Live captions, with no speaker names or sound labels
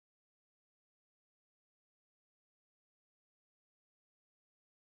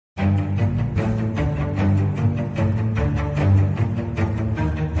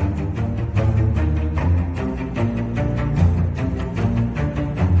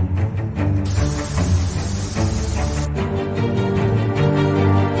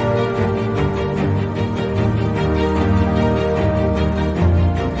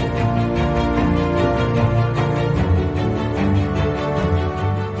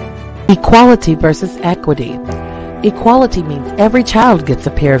Equality versus equity. Equality means every child gets a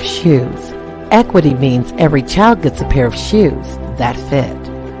pair of shoes. Equity means every child gets a pair of shoes that fit.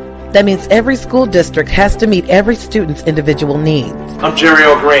 That means every school district has to meet every student's individual needs. I'm Jerry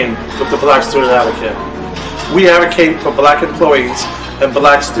O'Green with the Black Student Advocate. We advocate for black employees and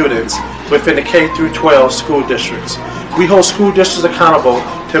black students within the K-12 school districts. We hold school districts accountable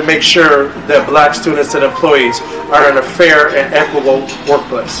to make sure that black students and employees are in a fair and equitable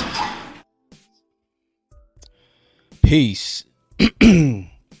workplace. Peace.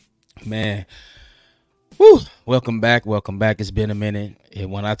 Man. Woo. Welcome back. It's been a minute. And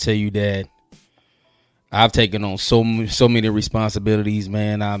when I tell you that I've taken on so many responsibilities,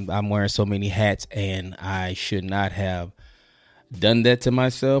 man, I'm wearing so many hats, and I should not have done that to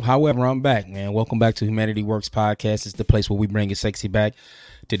myself. However, I'm back, man. Welcome back to Humanity Works Podcast. It's the place where we bring it sexy back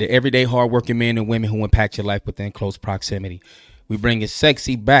to the everyday hardworking men and women who impact your life within close proximity. We bring it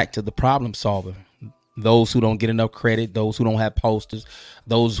sexy back to the problem solver. Those who don't get enough credit, those who don't have posters,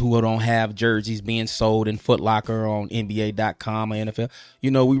 those who don't have jerseys being sold in Foot Locker on NBA.com or NFL.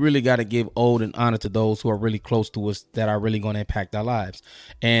 You know, we really got to give ode and honor to those who are really close to us that are really going to impact our lives.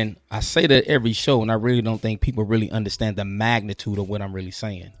 And I say that every show, and I really don't think people really understand the magnitude of what I'm really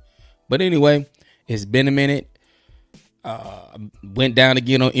saying. But anyway, it's been a minute. Went down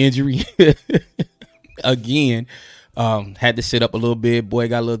again on injury again. Had to sit up a little bit. Boy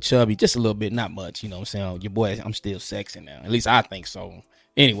got a little chubby, just a little bit, not much. You know what I'm saying? Your boy, I'm still sexy now. At least I think so.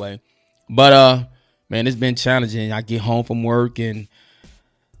 Anyway, but man, it's been challenging. I get home from work and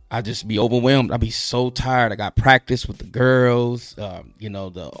I just be overwhelmed. I be so tired. I got practice with the girls. You know,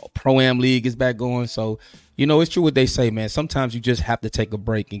 the Pro-Am League is back going. So, you know, it's true what they say, man. Sometimes you just have to take a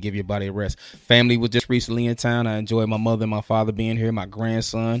break and give your body a rest. Family was just recently in town. I enjoyed my mother and my father being here, my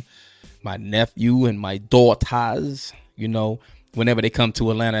grandson, my nephew, and my daughters. You know, whenever they come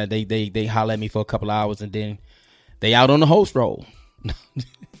to Atlanta, they holler at me for a couple hours, and then they out on the host role.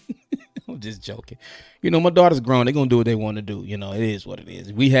 I'm just joking. You know, my daughter's grown. They're going to do what they want to do. You know, it is what it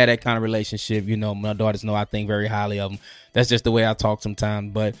is. We had that kind of relationship. You know, my daughters know I think very highly of them. That's just the way I talk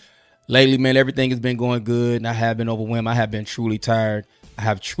sometimes. But lately, man, everything has been going good, and I have been overwhelmed. I have been truly tired. I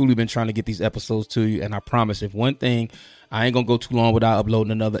have truly been trying to get these episodes to you, and I promise if one thing, I ain't going to go too long without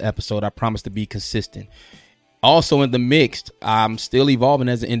uploading another episode. I promise to be consistent. Also in the mix, I'm still evolving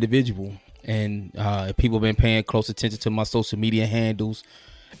as an individual, and people have been paying close attention to my social media handles.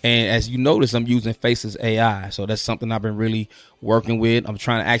 And as you notice, I'm using Faces AI. So that's something I've been really working with. I'm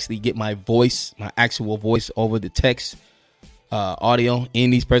trying to actually get my voice, my actual voice over the text audio in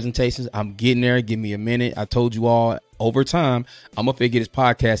these presentations. I'm getting there. Give me a minute. I told you all over time, I'm going to figure this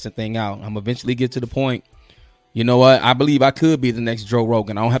podcasting thing out. I'm eventually get to the point. You know what? I believe I could be the next Joe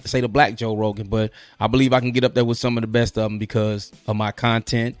Rogan. I don't have to say the black Joe Rogan, but I believe I can get up there with some of the best of them because of my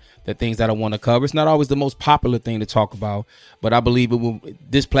content, the things that I want to cover. It's not always the most popular thing to talk about, but I believe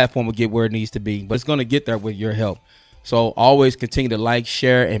this platform will get where it needs to be. But it's going to get there with your help. So always continue to like,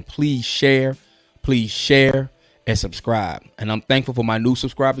 share, and please share and subscribe. And I'm thankful for my new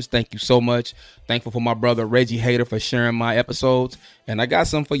subscribers. Thank you so much. Thankful for my brother Reggie Hader for sharing my episodes. And I got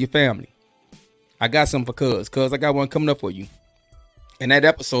some for your family. I got something for Cuz I got one coming up for you. And that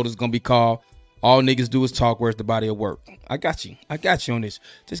episode is going to be called All Niggas Do Is Talk, Where's the Body of Work? I got you on this.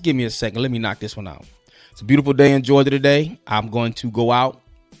 Just give me a second. Let me knock this one out. It's a beautiful day in Georgia today. I'm going to go out,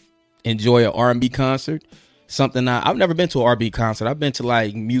 enjoy an R&B concert. Something I've never been to an R&B concert. I've been to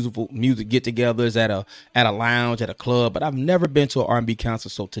like music get-togethers at a lounge, at a club, but I've never been to an R&B concert.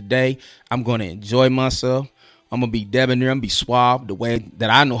 So today I'm going to enjoy myself. I'm going to be debonair. I'm going to be suave the way that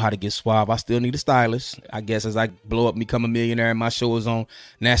I know how to get suave. I still need a stylist. I guess as I blow up and become a millionaire and my show is on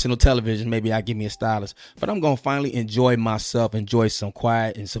national television, maybe I give me a stylist. But I'm going to finally enjoy myself, enjoy some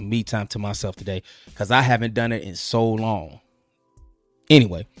quiet and some me time to myself today because I haven't done it in so long.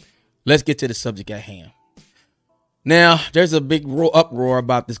 Anyway, let's get to the subject at hand. Now, there's a big uproar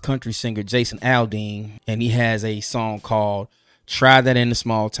about this country singer, Jason Aldean, and he has a song called Try That in a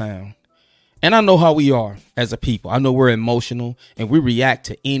Small Town. And I know how we are as a people. I know we're emotional and we react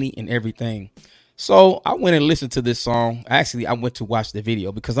to any and everything. So I went and listened to this song. Actually, I went to watch the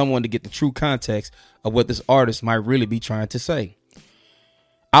video because I wanted to get the true context of what this artist might really be trying to say.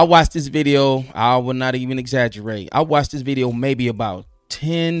 I watched this video. I will not even exaggerate. I watched this video maybe about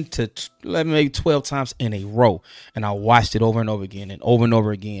 10 to 11, maybe 12 times in a row. And I watched it over and over again and over and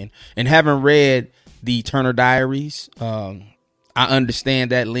over again. And having read the Turner Diaries, I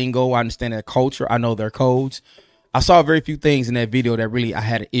understand that lingo. I understand that culture. I know their codes. I saw very few things in that video that really I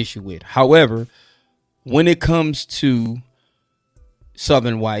had an issue with. However, when it comes to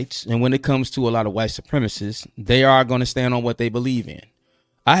Southern whites and when it comes to a lot of white supremacists, they are going to stand on what they believe in.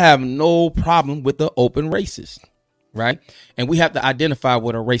 I have no problem with the open racist, right? And we have to identify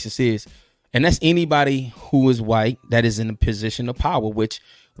what a racist is. And that's anybody who is white that is in a position of power, which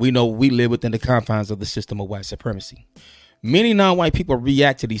we know we live within the confines of the system of white supremacy. Many non-white people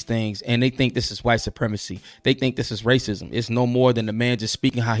react to these things and they think this is white supremacy. They think this is racism. It's no more than the man just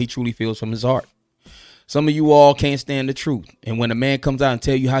speaking how he truly feels from his heart. Some of you all can't stand the truth. And when a man comes out and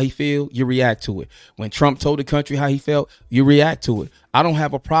tell you how he feels, you react to it. When Trump told the country how he felt, you react to it. I don't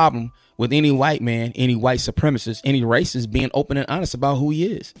have a problem with any white man, any white supremacist, any racist being open and honest about who he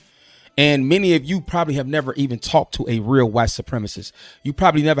is. And many of you probably have never even talked to a real white supremacist. You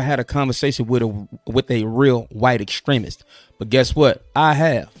probably never had a conversation with a real white extremist. But guess what? I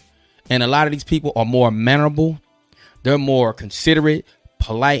have. And a lot of these people are more mannerable. They're more considerate,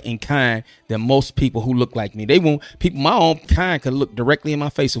 polite, and kind than most people who look like me. They won't. People my own kind can look directly in my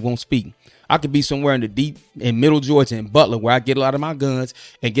face and won't speak. I could be somewhere in middle Georgia and Butler where I get a lot of my guns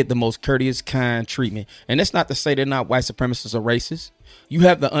and get the most courteous, kind treatment. And that's not to say they're not white supremacists or racists. You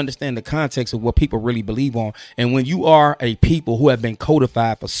have to understand the context of what people really believe on. And when you are a people who have been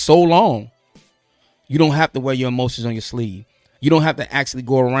codified for so long, you don't have to wear your emotions on your sleeve. You don't have to actually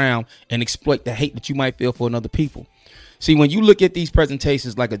go around and exploit the hate that you might feel for another people. See, when you look at these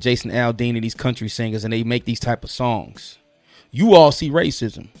presentations like a Jason Aldean and these country singers and they make these type of songs, you all see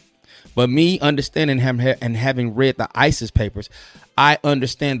racism. But me understanding and having read the ISIS papers, I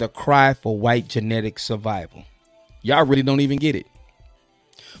understand the cry for white genetic survival. Y'all really don't even get it.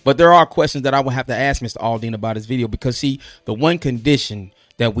 But there are questions that I will have to ask Mr. Aldean about his video because, see, the one condition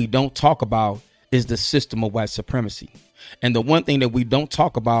that we don't talk about is the system of white supremacy. And the one thing that we don't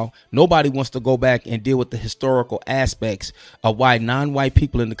talk about, nobody wants to go back and deal with the historical aspects of why non-white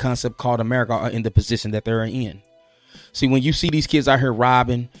people in the concept called America are in the position that they're in. See, when you see these kids out here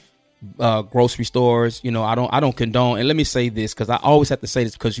robbing grocery stores, you know, I don't condone. And let me say this, because I always have to say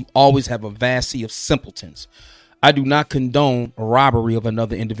this because you always have a vast sea of simpletons. I do not condone robbery of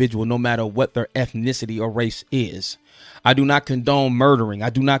another individual, no matter what their ethnicity or race is. I do not condone murdering.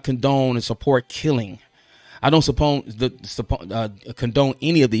 I do not condone and support killing. I don't condone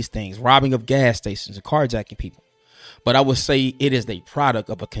any of these things, robbing of gas stations and carjacking people. But I would say it is the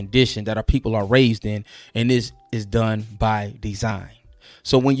product of a condition that our people are raised in, and this is done by design.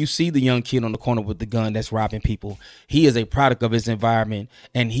 So when you see the young kid on the corner with the gun that's robbing people, he is a product of his environment,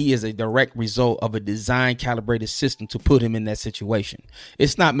 and he is a direct result of a design calibrated system to put him in that situation.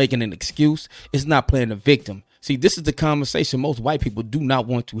 It's not making an excuse. It's not playing a victim. See, this is the conversation most white people do not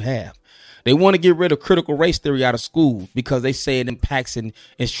want to have. They want to get rid of critical race theory out of schools because they say it impacts and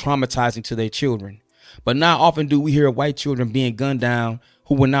is traumatizing to their children. But not often do we hear white children being gunned down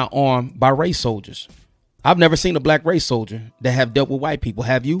who were not armed by race soldiers. I've never seen a black race soldier that have dealt with white people.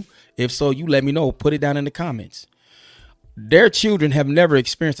 Have you? If so, you let me know. Put it down in the comments. Their children have never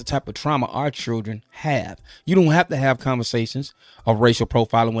experienced the type of trauma our children have. You don't have to have conversations of racial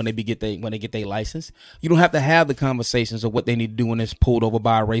profiling when they get their license. You don't have to have the conversations of what they need to do when it's pulled over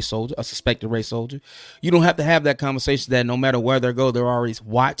by a race soldier, a suspected race soldier. You don't have to have that conversation that no matter where they go, they're always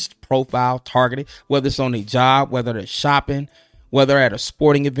watched, profiled, targeted, whether it's on their job, whether they're shopping, whether they're at a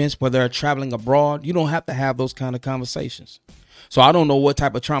sporting events, whether they're traveling abroad. You don't have to have those kind of conversations. So I don't know what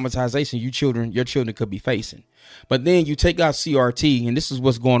type of traumatization your children could be facing. But then you take out CRT, and this is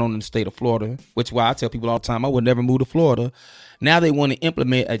what's going on in the state of Florida, which is why I tell people all the time I would never move to Florida. Now they want to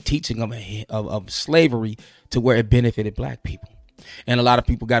implement a teaching of slavery to where it benefited black people. And a lot of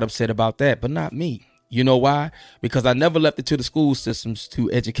people got upset about that, but not me. You know why? Because I never left it to the school systems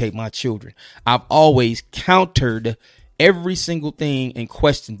to educate my children. I've always countered every single thing and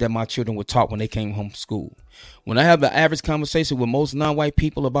question that my children were taught when they came home from school. When I have the average conversation with most non-white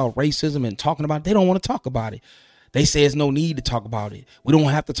people about racism and talking about it, they don't want to talk about it. They say there's no need to talk about it. We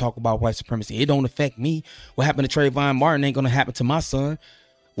don't have to talk about white supremacy. It don't affect me. What happened to Trayvon Martin ain't going to happen to my son.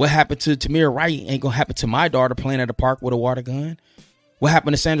 What happened to Tamir Wright ain't going to happen to my daughter playing at the park with a water gun. What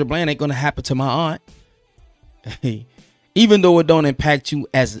happened to Sandra Bland ain't going to happen to my aunt. Even though it don't impact you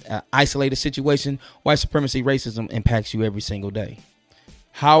as an isolated situation, white supremacy, racism impacts you every single day.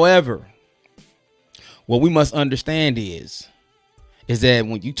 However, what we must understand is that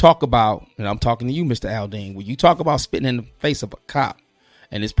when you talk about, and I'm talking to you, Mr. Aldean, when you talk about spitting in the face of a cop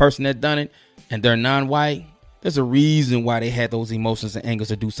and this person that done it and they're non-white, there's a reason why they had those emotions and angers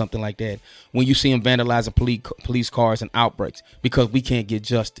to do something like that. When you see them vandalizing police cars and outbreaks because we can't get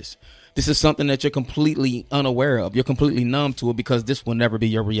justice. This is something that you're completely unaware of. You're completely numb to it because this will never be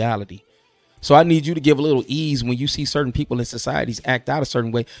your reality. So I need you to give a little ease when you see certain people in societies act out a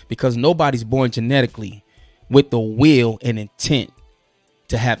certain way, because nobody's born genetically with the will and intent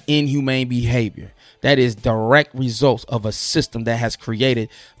to have inhumane behavior. That is direct results of a system that has created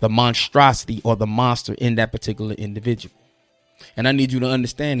the monstrosity or the monster in that particular individual. And I need you to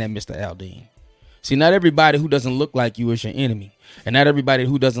understand that, Mr. Aldean. See, not everybody who doesn't look like you is your enemy. And not everybody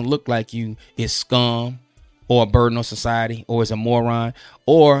who doesn't look like you is scum or a burden on society or is a moron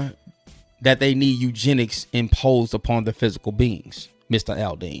or that they need eugenics imposed upon the physical beings, Mr.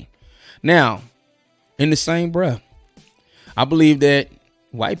 Aldean. Now, in the same breath, I believe that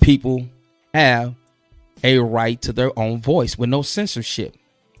white people have a right to their own voice with no censorship.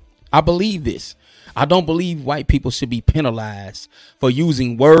 I believe this. I don't believe white people should be penalized for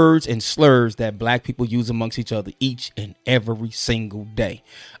using words and slurs that black people use amongst each other each and every single day.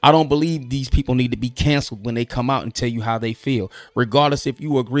 I don't believe these people need to be canceled when they come out and tell you how they feel. Regardless if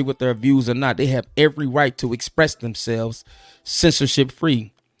you agree with their views or not, they have every right to express themselves censorship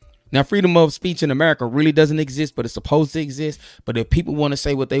free. Now, freedom of speech in America really doesn't exist, but it's supposed to exist. But if people want to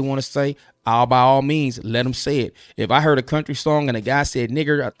say what they want to say, by all means, let them say it. If I heard a country song and a guy said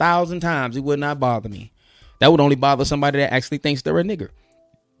nigger 1,000 times, it would not bother me. That would only bother somebody that actually thinks they're a nigger.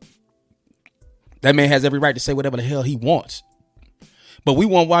 That man has every right to say whatever the hell he wants. But we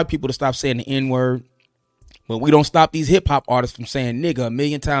want white people to stop saying the N-word. But we don't stop these hip hop artists from saying nigga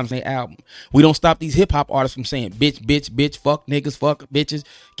 1,000,000 times in their album. We don't stop these hip hop artists from saying bitch, bitch, bitch, fuck niggas, fuck bitches,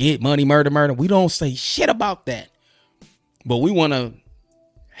 get money, murder, murder. We don't say shit about that. But we want to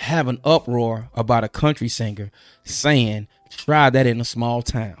have an uproar about a country singer saying, try that in a small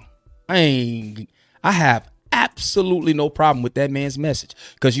town. I have absolutely no problem with that man's message.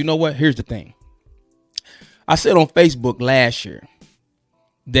 Because you know what? Here's the thing. I said on Facebook last year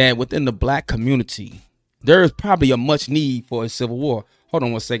that within the black community, there is probably a much need for a civil war. Hold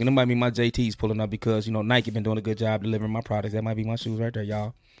on one second. It might be my JTs pulling up because, you know, Nike been doing a good job delivering my products. That might be my shoes right there,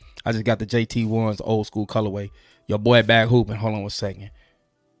 y'all. I just got the JT ones, old school colorway. Your boy back hooping. Hold on one second.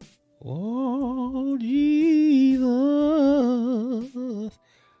 Oh, Jesus.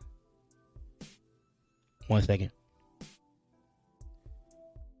 One second.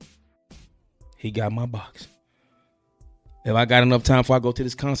 He got my box. If I got enough time before I go to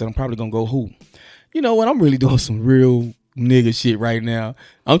this concert, I'm probably going to go hoop. You know what? I'm really doing some real nigga shit right now.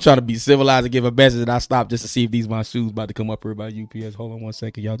 I'm trying to be civilized and give a message, and I stopped just to see if these my shoes about to come up here by UPS. Hold on one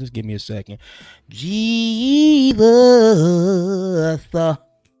second, y'all. Just give me a second. Jesus,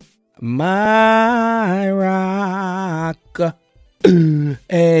 my rock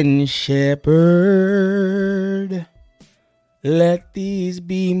and shepherd. Let these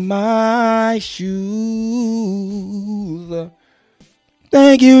be my shoes.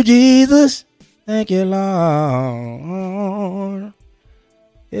 Thank you, Jesus. Thank you, Lord.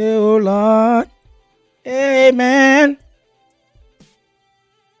 Oh, Lord. Amen.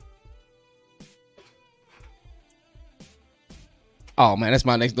 Oh, man, that's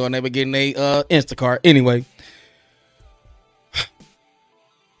my next door neighbor getting a Instacart. Anyway.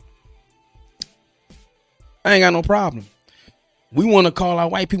 I ain't got no problem. We want to call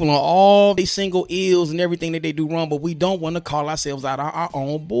out white people on all these single ills and everything that they do wrong, but we don't want to call ourselves out on our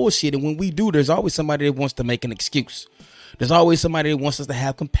own bullshit. And when we do, there's always somebody that wants to make an excuse. There's always somebody that wants us to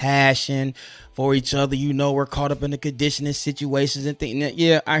have compassion for each other. You know, we're caught up in the conditioning situations and things.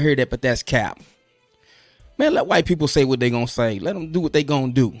 Yeah, I hear that, but that's cap. Man, let white people say what they going to say. Let them do what they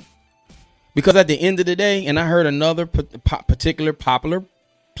going to do. Because at the end of the day, and I heard another particular popular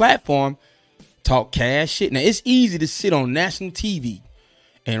platform talk cash shit. Now, it's easy to sit on national TV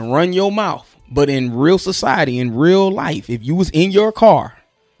and run your mouth. But in real society, in real life, if you was in your car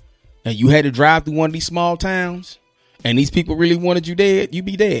and you had to drive through one of these small towns and these people really wanted you dead, you'd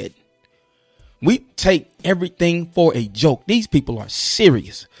be dead. We take everything for a joke. These people are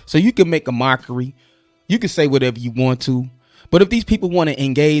serious. So you can make a mockery. You can say whatever you want to. But if these people want to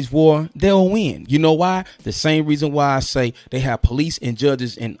engage war, they'll win. You know why? The same reason why I say they have police and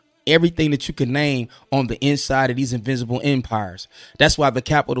judges and everything that you can name on the inside of these invisible empires. That's why the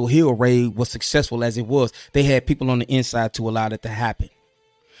Capitol Hill raid was successful as it was. They had people on the inside to allow that to happen.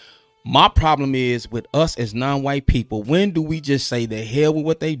 My problem is with us as non-white people. When do we just say the hell with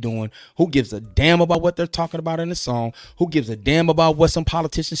what they doing? Who gives a damn about what they're talking about in the song? Who gives a damn about what some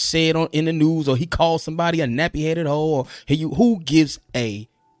politician said in the news, or he called somebody a nappy-headed hoe, or who gives a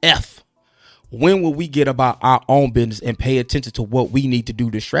F? When will we get about our own business and pay attention to what we need to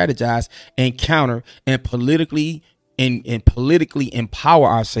do to strategize and counter and politically empower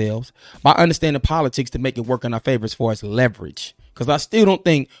ourselves by understanding politics to make it work in our favor as far as leverage? because I still don't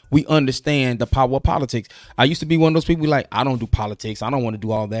think we understand the power of politics. I used to be one of those people like, I don't do politics. I don't want to do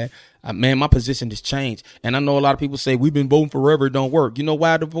all that. Man, my position has changed. And I know a lot of people say we've been voting forever. It don't work. You know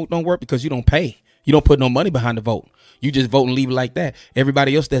why the vote don't work? Because you don't pay. You don't put no money behind the vote. You just vote and leave it like that.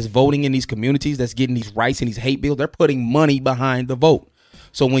 Everybody else that's voting in these communities, that's getting these rights and these hate bills, they're putting money behind the vote.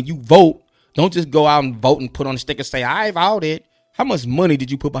 So when you vote, don't just go out and vote and put on a sticker, say, I voted. How much money did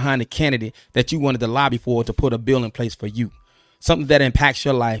you put behind the candidate that you wanted to lobby for to put a bill in place for you? Something that impacts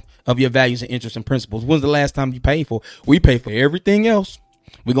your life, of your values and interests and principles. When's the last time you paid for? We pay for everything else.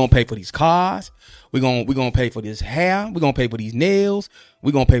 We're going to pay for these cars. We're going to pay for this hair. We're going to pay for these nails.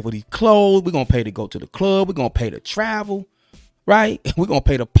 We're going to pay for these clothes. We're going to pay to go to the club. We're going to pay to travel, right? We're going to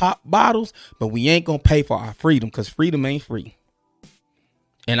pay to pop bottles, but we ain't going to pay for our freedom, because freedom ain't free.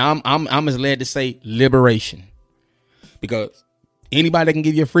 And I'm as led to say liberation, because anybody that can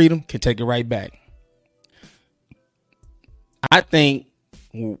give you freedom can take it right back. I think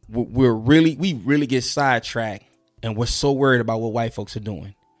we really get sidetracked, and we're so worried about what white folks are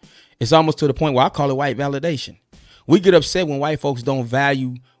doing. It's almost to the point where I call it white validation. We get upset when white folks don't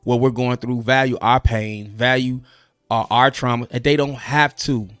value what we're going through, value our pain, value our trauma, and they don't have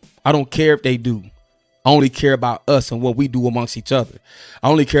to. I don't care if they do. I only care about us and what we do amongst each other. I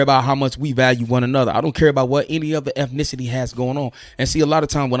only care about how much we value one another. I don't care about what any other ethnicity has going on. And see, a lot of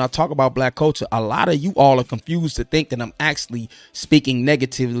time when I talk about black culture, a lot of you all are confused to think that I'm actually speaking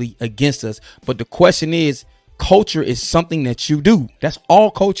negatively against us. But the question is, culture is something that you do. That's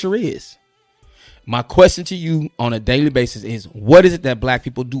all culture is. My question to you on a daily basis is, what is it that black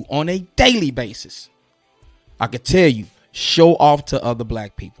people do on a daily basis? I could tell you, show off to other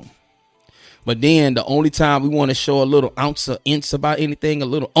black people. But then the only time we want to show a little ounce of inch about anything, a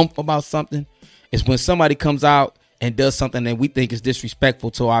little oomph about something, is when somebody comes out and does something that we think is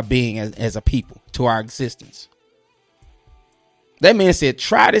disrespectful to our being as a people, to our existence. That man said,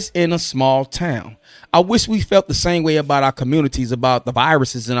 try this in a small town. I wish we felt the same way about our communities, about the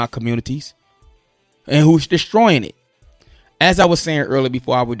viruses in our communities and who's destroying it. As I was saying earlier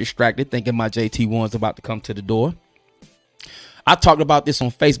before I was distracted, thinking my JT1's about to come to the door, I talked about this on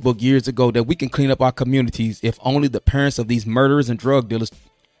Facebook years ago, that we can clean up our communities if only the parents of these murderers and drug dealers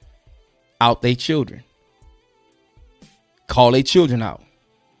out their children. Call their children out.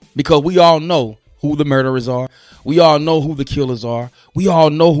 Because we all know who the murderers are. We all know who the killers are. We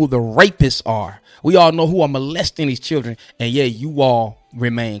all know who the rapists are. We all know who are molesting these children. And yeah, you all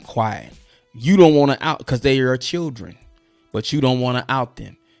remain quiet. You don't want to out because they are children, but you don't want to out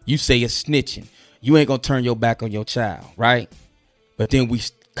them. You say it's snitching. You ain't going to turn your back on your child, right? But then we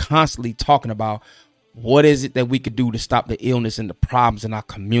constantly talking about what is it that we could do to stop the illness and the problems in our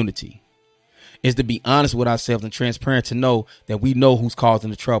community. Is to be honest with ourselves and transparent, to know that we know who's causing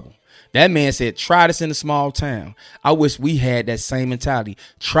the trouble. That man said, try this in a small town. I wish we had that same mentality.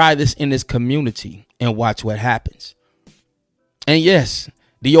 Try this in this community and watch what happens. And yes,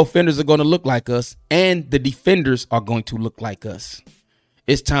 the offenders are going to look like us, and the defenders are going to look like us.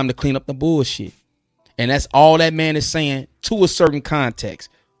 It's time to clean up the bullshit. And that's all that man is saying, to a certain context.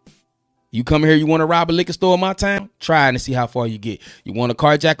 You come here, you want to rob a liquor store in my town? Try it and see how far you get. You want to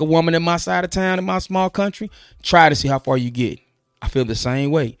carjack a woman in my side of town, in my small country? Try to see how far you get. I feel the same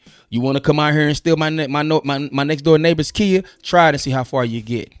way. You want to come out here and steal my next door neighbor's Kia? Try it and see how far you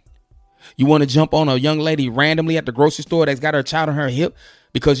get. You want to jump on a young lady randomly at the grocery store that's got her child on her hip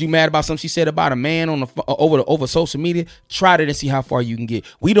because you mad about something she said about a man on over social media? Try it and see how far you can get.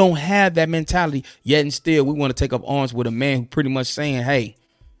 We don't have that mentality yet, and still we want to take up arms with a man who pretty much saying, hey,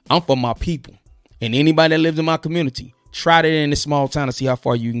 I'm for my people, and anybody that lives in my community, try it in this small town and see how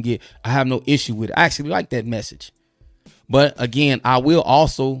far you can get. I have no issue with it. I actually like that message. But again, I will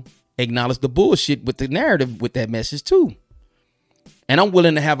also acknowledge the bullshit with the narrative with that message too. And I'm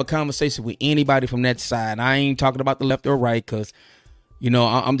willing to have a conversation with anybody from that side. I ain't talking about the left or right, because, you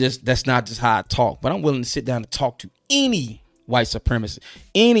know, that's not just how I talk. But I'm willing to sit down and talk to any white supremacist,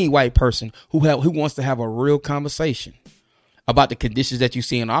 any white person who wants to have a real conversation about the conditions that you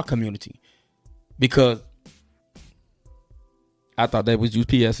see in our community. Because I thought that was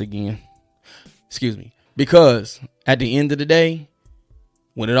UPS again. Excuse me. Because at the end of the day,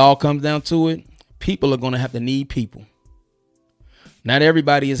 when it all comes down to it, people are going to have to need people. Not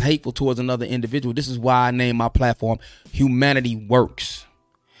everybody is hateful towards another individual. This is why I named my platform Humanity Works.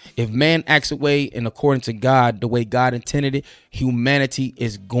 If man acts away and according to God, the way God intended it, humanity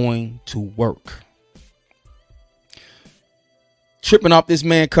is going to work. Tripping off this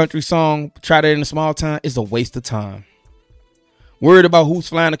man country song, try that in a small town, is a waste of time. Worried about who's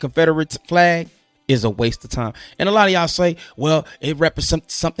flying the Confederate flag is a waste of time. And a lot of y'all say, well, it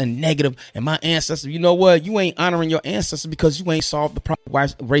represents something negative. And my ancestors, you know what? You ain't honoring your ancestors because you ain't solved the problem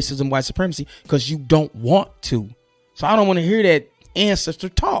of racism, white supremacy, because you don't want to. So I don't want to hear that ancestor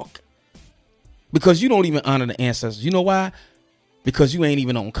talk, because you don't even honor the ancestors. You know why? Because you ain't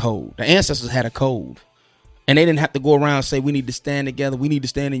even on code. The ancestors had a code, and they didn't have to go around and say, we need to stand together. We need to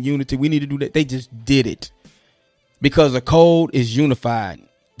stand in unity. We need to do that. They just did it because the code is unified.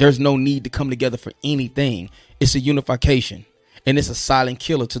 There's no need to come together for anything. It's a unification, and it's a silent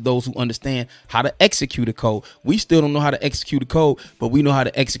killer to those who understand how to execute a code. We still don't know how to execute a code, but we know how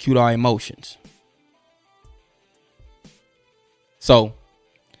to execute our emotions. So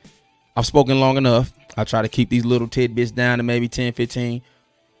I've spoken long enough. I try to keep these little tidbits down to maybe 10, 15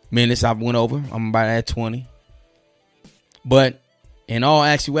 minutes. I've went over. I'm about at 20. But in all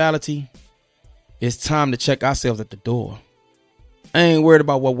actuality, it's time to check ourselves at the door. I ain't worried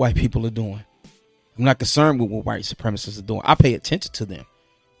about what white people are doing. I'm not concerned with what white supremacists are doing. I pay attention to them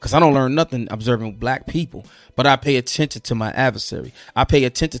because I don't learn nothing observing black people, but I pay attention to my adversary. I pay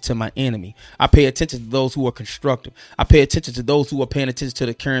attention to my enemy. I pay attention to those who are constructive. I pay attention to those who are paying attention to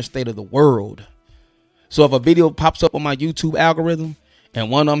the current state of the world. So if a video pops up on my YouTube algorithm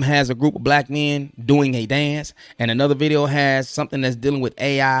and one of them has a group of black men doing a dance and another video has something that's dealing with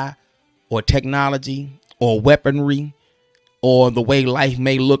AI or technology or weaponry or the way life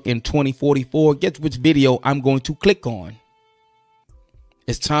may look in 2044, guess which video I'm going to click on.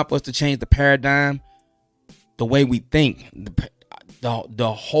 It's time for us to change the paradigm, the way we think.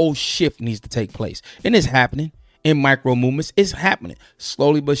 The whole shift needs to take place. And it's happening in micro movements. It's happening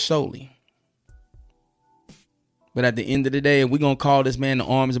slowly but surely. But at the end of the day, we're going to call this man to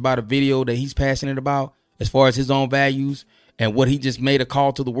arms about a video that he's passionate about as far as his own values and what he just made a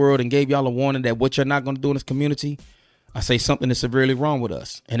call to the world and gave y'all a warning that what you're not going to do in this community. I say something is severely wrong with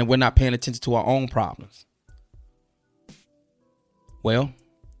us and that we're not paying attention to our own problems. Well,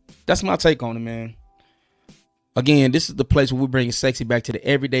 that's my take on it, man. Again, this is the place where we're bringing sexy back to the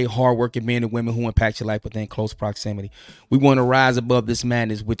everyday hardworking men and women who impact your life within close proximity. We want to rise above this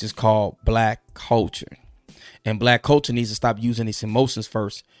madness, which is called black culture. And black culture needs to stop using its emotions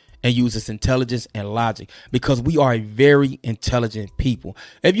first and use its intelligence and logic, because we are a very intelligent people.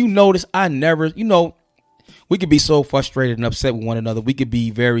 If you notice, we could be so frustrated and upset with one another. We could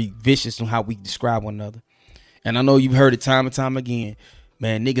be very vicious on how we describe one another. And I know you've heard it time and time again.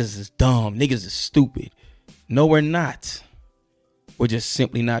 Man, niggas is dumb. Niggas is stupid. No, we're not. We're just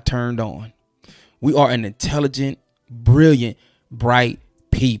simply not turned on. We are an intelligent, brilliant, bright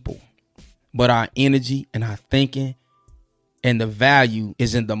people. But our energy and our thinking and the value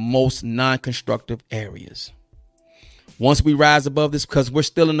is in the most non-constructive areas. Once we rise above this, because we're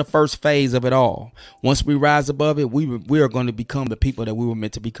still in the first phase of it all. Once we rise above it, we are going to become the people that we were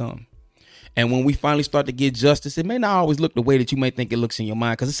meant to become. And when we finally start to get justice, it may not always look the way that you may think it looks in your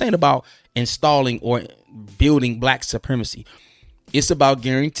mind, because this ain't about installing or building black supremacy. It's about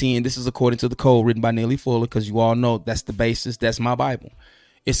guaranteeing, this is according to the code written by Neely Fuller, because you all know that's the basis. That's my Bible.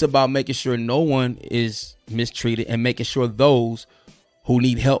 It's about making sure no one is mistreated and making sure those who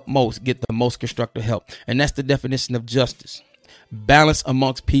need help most get the most constructive help. And that's the definition of justice. Balance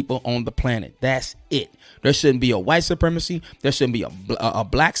amongst people on the planet. That's it. There shouldn't be a white supremacy. There shouldn't be a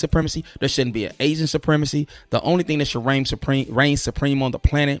black supremacy. There shouldn't be an Asian supremacy. The only thing that should reign supreme on the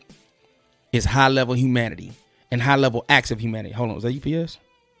planet is high level humanity and high level acts of humanity. Hold on. Is that UPS?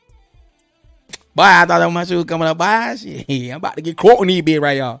 Boy, I thought that was my shoe coming up. Boy, shit, I'm about to get caught on these bit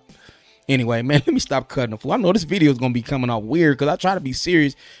right, y'all. Anyway, man, let me stop cutting the fool. I know this video is going to be coming out weird because I try to be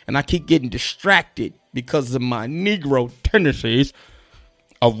serious and I keep getting distracted because of my Negro tendencies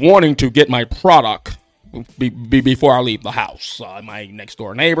of wanting to get my product before I leave the house. My next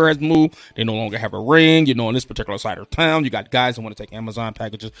door neighbor has moved. They no longer have a ring. You know, in this particular side of town, you got guys who want to take Amazon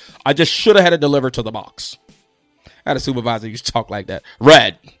packages. I just should have had it delivered to the box. I had a supervisor who used to talk like that.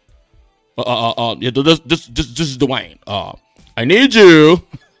 Red. This is Dwayne. I need you.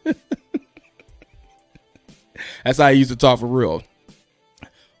 That's how I used to talk for real.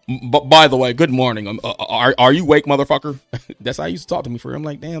 But by the way, good morning. Are you awake, motherfucker? That's how I used to talk to me for real. I'm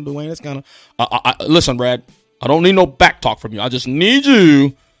like, damn, Dwayne, that's kind of. Listen, Brad, I don't need no back talk from you. I just need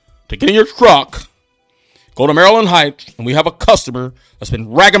you to get in your truck, go to Maryland Heights, and we have a customer that's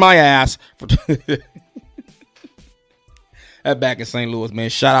been ragging my ass for. That back in St. Louis,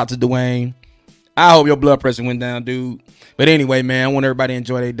 man. Shout out to Dwayne. I hope your blood pressure went down, dude. But anyway, man, I want everybody to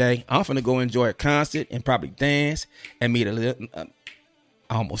enjoy their day. I'm finna go enjoy a concert and probably dance and meet a little. I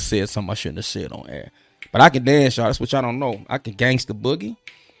almost said something I shouldn't have said on air. But I can dance, y'all. That's what y'all don't know. I can gangsta boogie.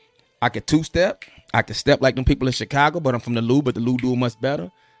 I can two-step. I can step like them people in Chicago, but I'm from the Lou, but the Lou do it much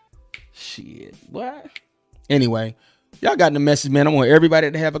better. Shit. What? Anyway, y'all got the message, man. I want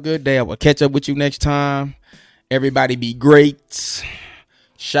everybody to have a good day. I will catch up with you next time. Everybody be great.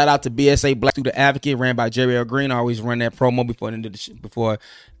 Shout out to BSA Black Student Advocate, ran by Jerry L. Green. I always run that promo before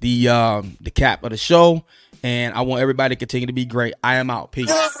the cap of the show. And I want everybody to continue to be great. I am out.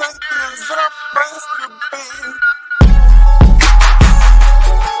 Peace.